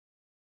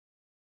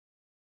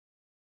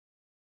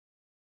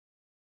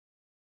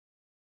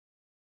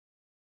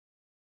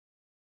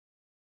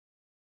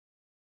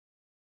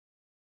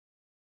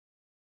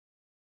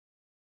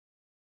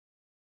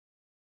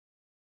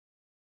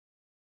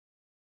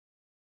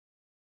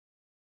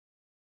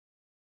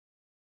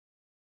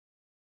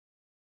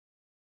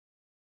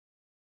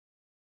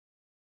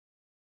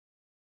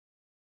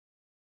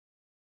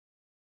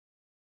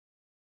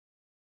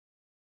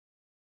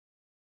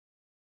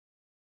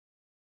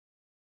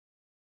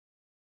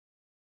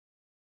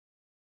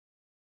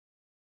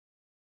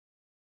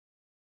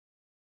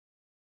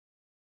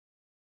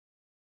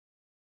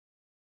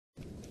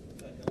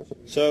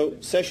So,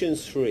 session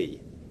 3.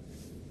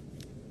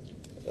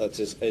 That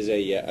is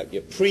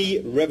a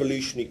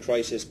pre-revolutionary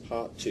crisis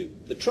part 2.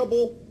 The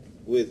trouble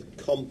with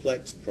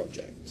complex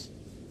projects.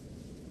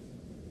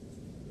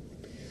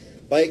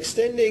 By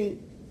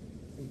extending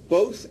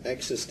both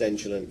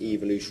existential and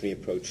evolutionary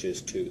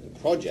approaches to the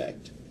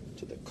project,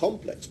 to the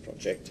complex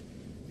project,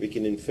 we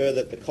can infer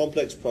that the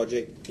complex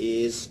project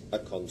is a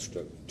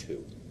construct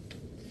too.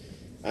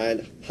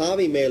 And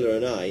Harvey Mailer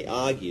and I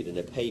argued in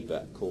a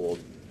paper called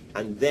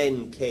 "And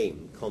Then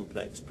Came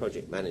Complex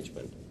Project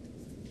Management"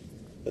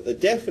 that the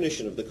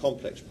definition of the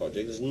complex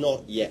project is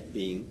not yet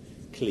being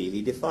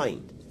clearly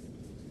defined.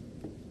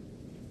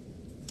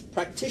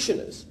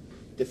 Practitioners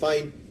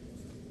define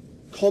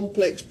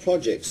complex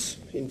projects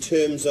in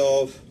terms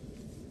of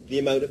the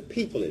amount of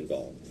people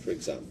involved, for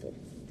example.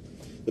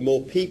 The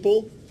more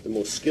people, the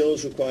more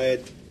skills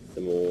required,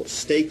 the more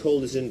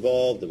stakeholders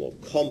involved, the more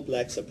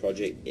complex a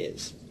project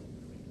is.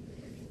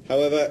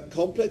 However,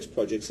 complex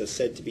projects are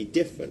said to be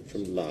different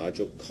from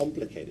large or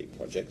complicated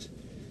projects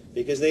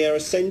because they are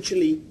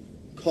essentially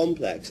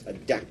complex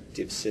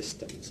adaptive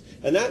systems.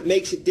 And that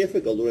makes it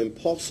difficult or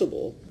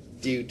impossible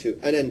due to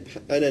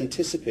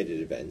unanticipated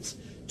events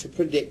to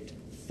predict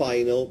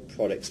final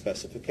product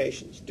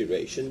specifications,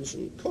 durations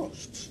and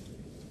costs.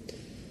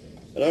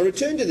 And I'll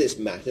return to this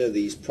matter of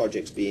these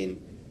projects being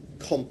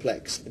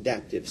complex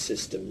adaptive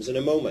systems in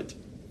a moment,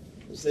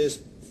 as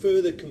there's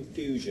further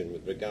confusion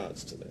with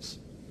regards to this.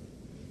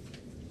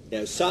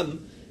 Now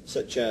some,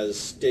 such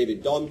as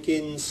David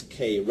Donkins,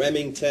 Kay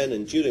Remington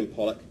and Julian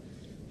Pollock,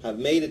 have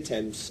made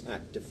attempts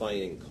at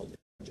defining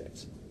complex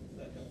projects.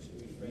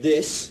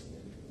 This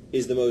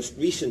is the most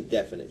recent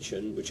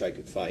definition which I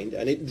could find,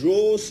 and it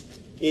draws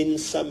in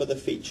some of the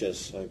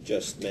features I've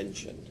just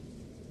mentioned.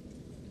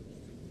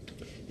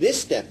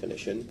 This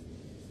definition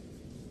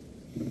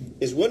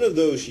is one of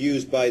those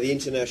used by the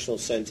International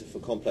Centre for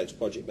Complex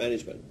Project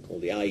Management,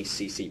 called the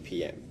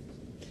ICCPM,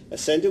 a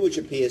centre which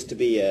appears to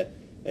be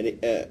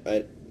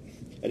an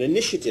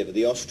initiative of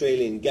the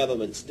Australian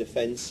government's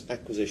Defence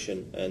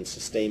Acquisition and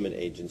Sustainment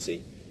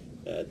Agency,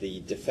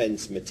 the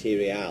Defence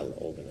Material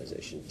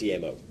Organisation,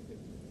 DMO.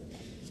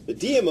 The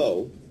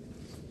DMO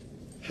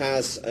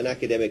has an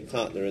academic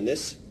partner in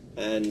this,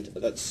 and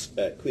that's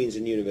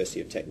Queensland University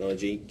of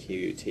Technology,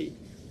 QUT.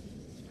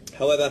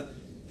 However,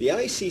 the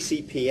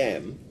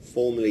ICCPM,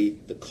 formerly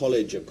the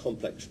College of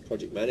Complex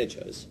Project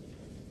Managers,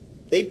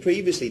 they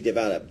previously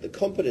developed the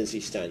competency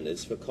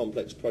standards for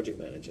complex project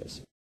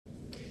managers.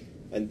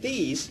 And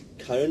these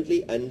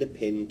currently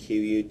underpin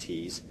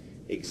QUT's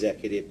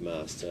Executive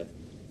Master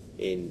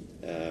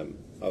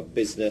of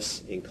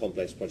Business in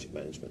Complex Project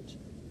Management,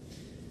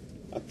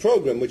 a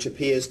program which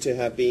appears to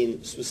have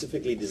been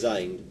specifically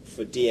designed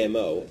for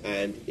DMO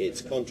and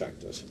its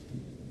contractors.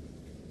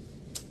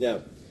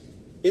 Now,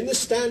 in the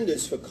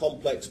standards for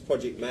complex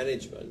project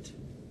management,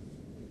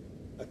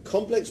 a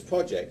complex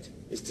project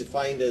is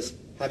defined as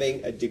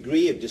having a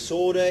degree of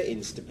disorder,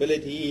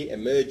 instability,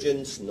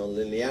 emergence,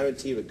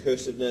 nonlinearity,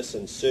 recursiveness,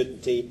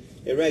 uncertainty,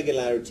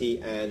 irregularity,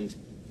 and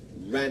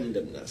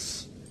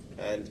randomness.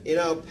 And in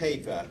our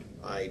paper,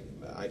 I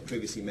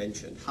previously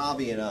mentioned,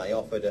 Harvey and I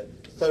offered a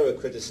thorough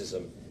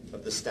criticism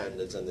of the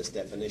standards and this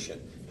definition.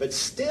 But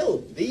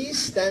still, these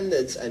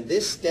standards and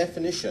this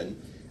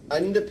definition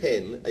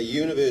underpin a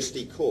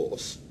university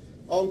course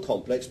on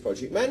complex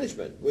project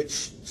management,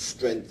 which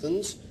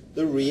strengthens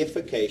the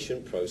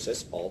reification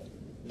process of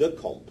the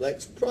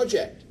complex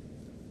project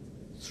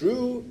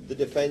through the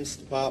Defence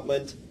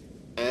Department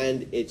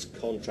and its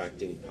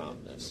contracting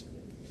partners.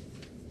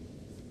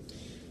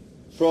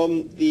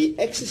 From the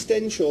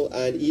existential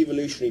and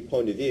evolutionary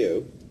point of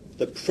view,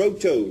 the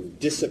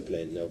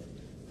proto-discipline of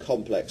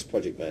complex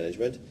project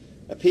management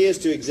appears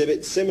to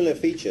exhibit similar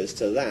features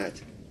to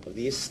that of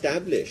the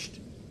established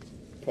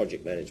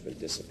project management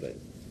discipline.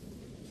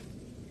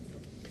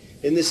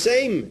 In the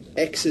same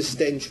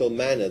existential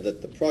manner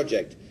that the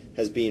project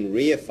has been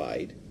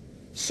reified,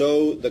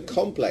 so the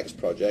complex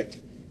project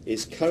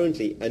is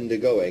currently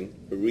undergoing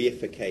a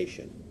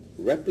reification,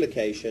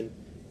 replication,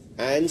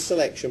 and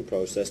selection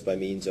process by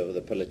means of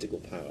the political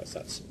powers.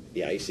 That's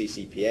the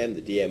ICCPM,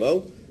 the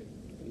DMO.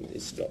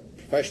 It's got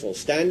professional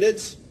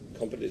standards,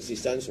 competency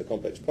standards for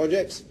complex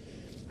projects,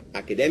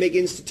 academic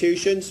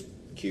institutions,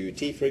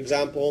 QUT for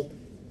example,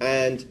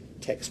 and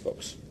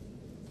textbooks,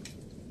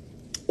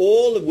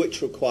 all of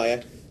which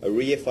require a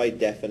reified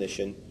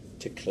definition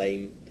to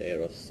claim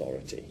their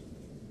authority.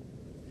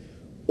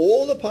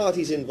 All the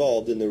parties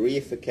involved in the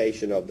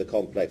reification of the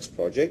complex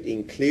project,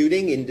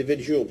 including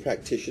individual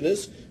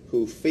practitioners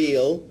who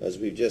feel, as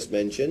we've just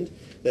mentioned,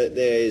 that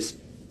there is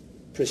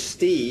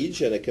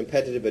prestige and a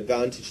competitive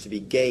advantage to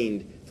be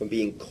gained from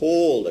being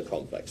called a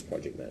complex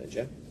project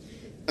manager,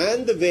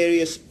 and the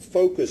various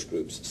focus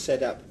groups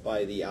set up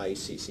by the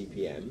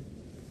ICCPM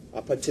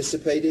are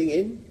participating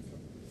in,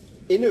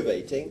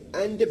 innovating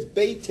and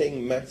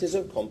debating matters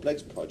of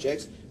complex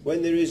projects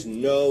when there is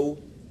no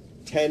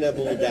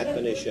tenable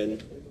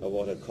definition of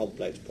what a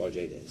complex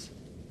project is.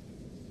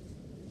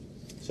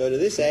 So to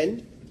this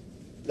end,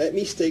 let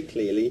me state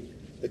clearly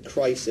the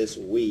crisis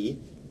we,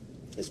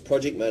 as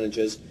project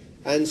managers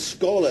and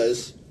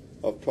scholars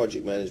of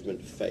project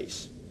management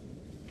face.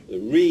 The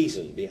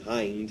reason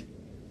behind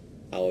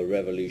our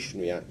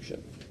revolutionary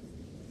action.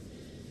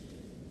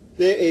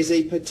 There is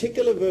a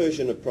particular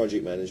version of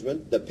project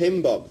management, the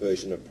PMoz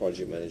version of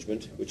project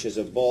management, which has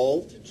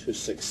evolved to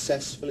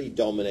successfully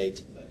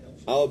dominate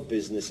our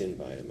business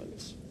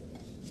environments.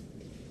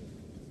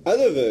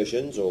 Other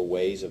versions or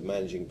ways of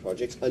managing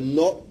projects are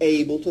not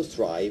able to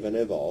thrive and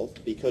evolve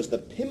because the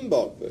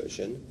PMoz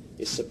version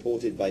is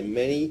supported by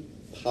many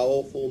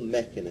powerful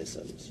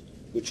mechanisms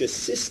which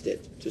assist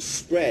it to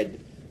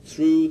spread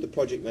through the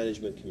project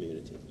management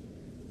community.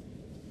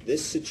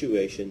 This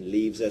situation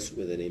leaves us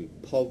with an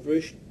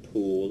impoverished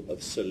pool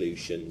of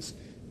solutions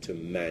to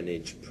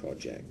manage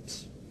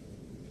projects.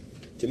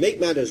 To make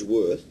matters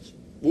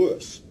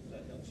worse,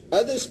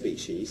 other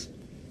species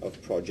of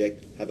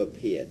project have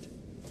appeared.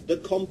 The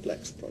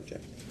complex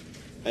project,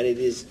 and it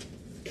is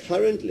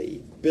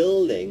currently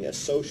building a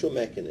social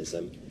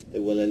mechanism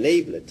that will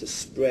enable it to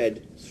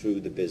spread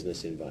through the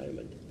business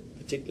environment,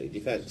 particularly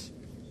defense.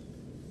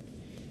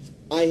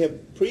 I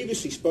have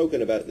previously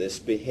spoken about this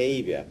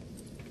behavior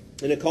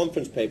in a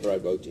conference paper I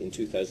wrote in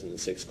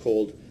 2006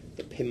 called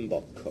the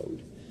PMoz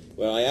Code,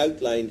 where I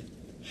outlined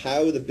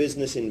how the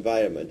business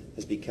environment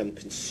has become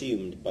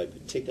consumed by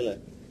particular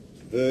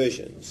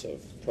versions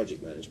of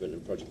project management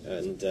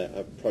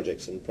and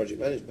projects and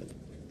project management,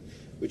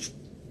 which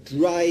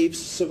drives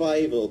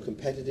survival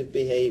competitive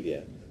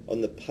behavior on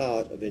the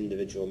part of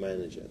individual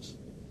managers.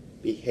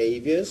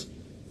 Behaviors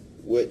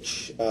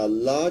which are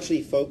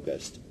largely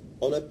focused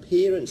on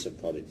appearance of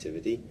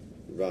productivity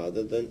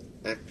rather than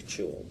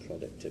actual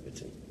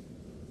productivity.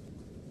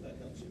 That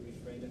helps you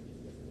reframe it.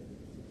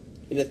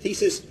 In a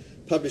thesis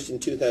published in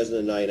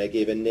 2009, I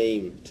gave a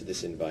name to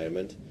this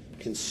environment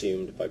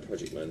consumed by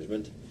project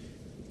management.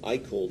 I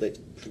called it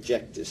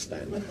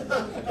projectistan.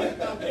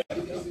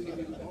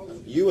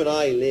 You and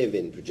I live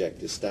in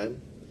projectistan.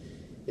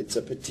 It's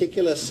a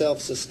particular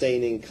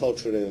self-sustaining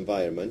cultural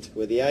environment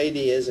where the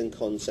ideas and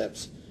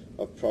concepts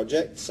of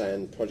projects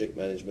and project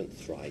management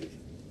thrive.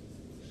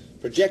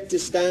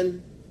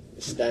 Projectistan,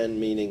 stan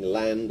meaning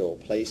land or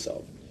place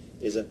of,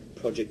 is a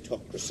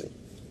projectocracy.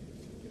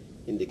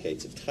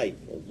 Indicates a type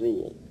of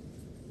rule.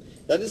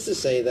 That is to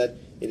say that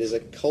it is a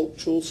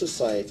cultural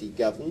society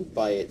governed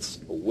by its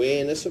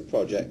awareness of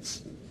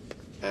projects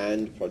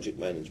and project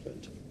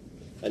management,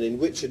 and in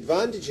which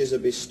advantages are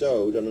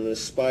bestowed on an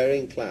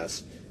aspiring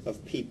class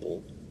of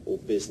people or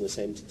business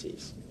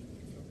entities.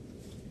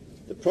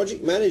 The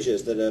project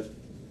managers that have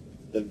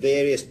the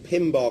various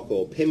PMoz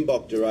or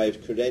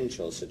PMoz-derived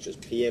credentials such as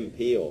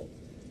PMP or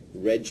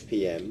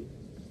RegPM,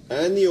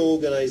 and the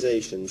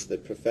organizations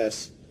that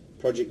profess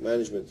project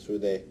management through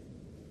their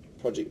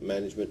project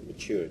management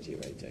maturity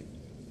rating.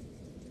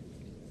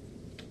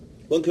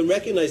 One can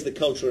recognize the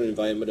cultural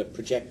environment of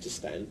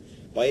projectistan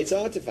by its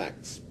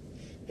artifacts,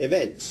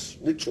 events,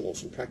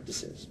 rituals and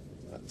practices.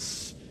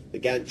 That's the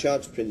Gantt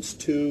charts, Prince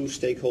 2,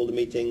 stakeholder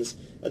meetings,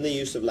 and the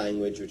use of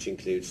language which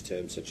includes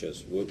terms such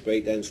as work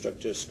breakdown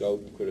structure,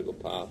 scope, critical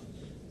path,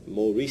 and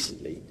more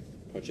recently,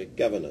 project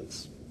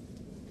governance.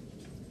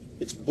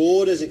 Its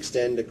borders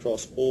extend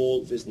across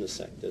all business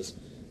sectors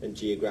and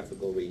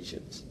geographical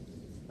regions,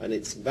 and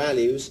its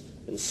values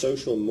and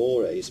social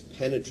mores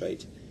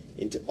penetrate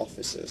into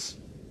offices,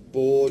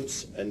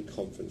 boards and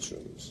conference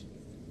rooms,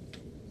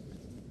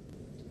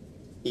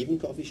 even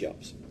coffee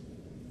shops.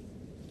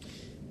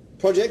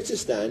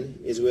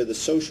 Projectistan is where the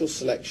social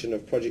selection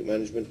of project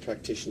management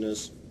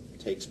practitioners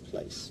takes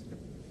place.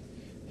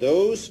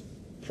 Those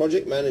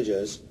project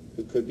managers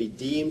who could be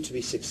deemed to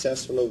be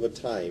successful over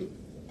time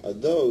are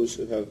those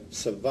who have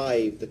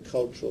survived the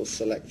cultural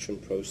selection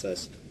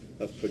process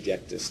of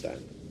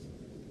projectistan.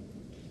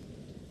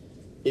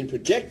 In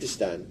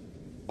projectistan,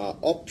 our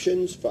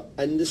options for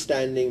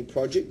understanding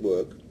project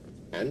work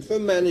and for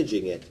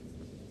managing it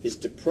is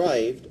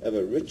deprived of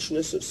a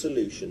richness of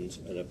solutions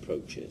and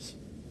approaches.